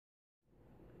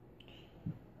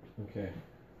Okay,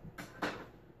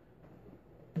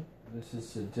 this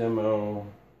is to demo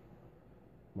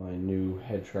my new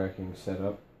head tracking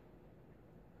setup.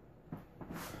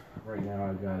 Right now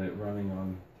I've got it running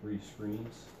on 3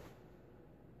 screens.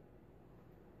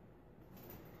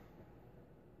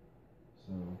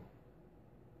 So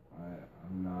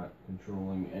I'm not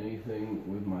controlling anything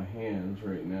with my hands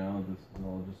right now. This is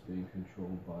all just being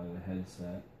controlled by the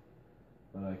headset.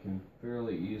 But I can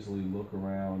fairly easily look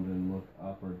around and look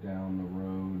up or down the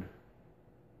road,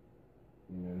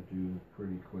 do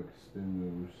pretty quick spin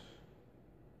moves,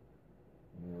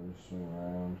 just swing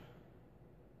around,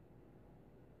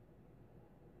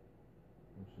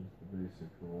 which is the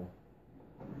basic tool.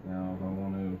 Now if I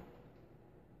want to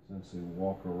essentially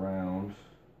walk around,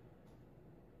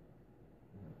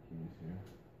 keys here,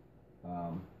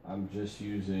 I'm just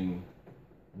using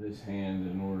this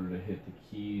hand in order to hit the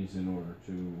keys in order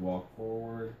to walk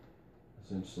forward,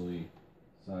 essentially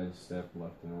sidestep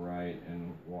left and right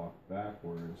and walk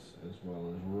backwards, as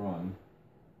well as run.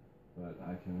 But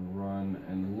I can run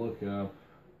and look up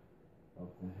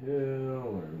the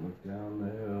hill or look down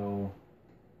the hill.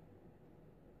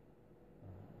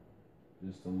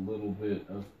 Just a little bit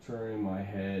of turning my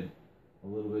head a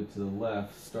little bit to the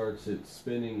left starts it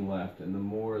spinning left, and the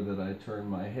more that I turn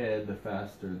my head, the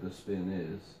faster the spin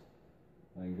is.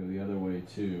 I can go the other way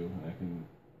too. I can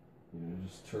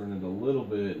just turn it a little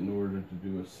bit in order to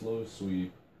do a slow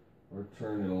sweep, or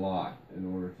turn it a lot in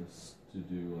order to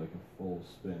do like a full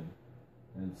spin,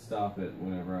 and stop it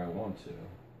whenever I want to.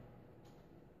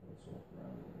 Let's walk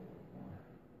around a little bit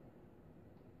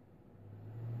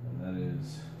more. And that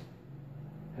is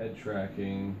head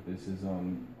tracking. This is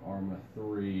on Arma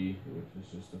 3, which is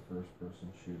just a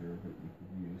first-person shooter, but you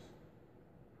could use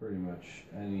pretty much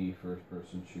any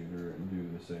first-person shooter and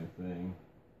do the same thing.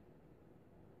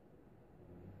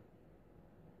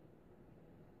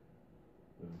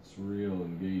 But it's real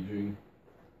engaging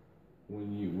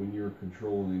when you're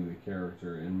controlling the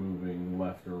character and moving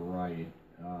left or right.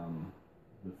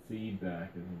 The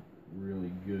feedback is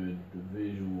really good. The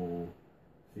visual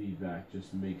feedback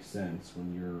just makes sense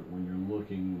when you're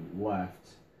looking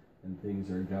left and things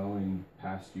are going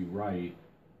past you right.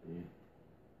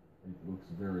 It looks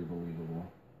very believable.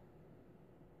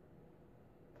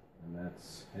 And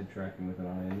that's head tracking with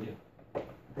an IMU.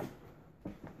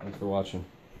 Thanks for watching.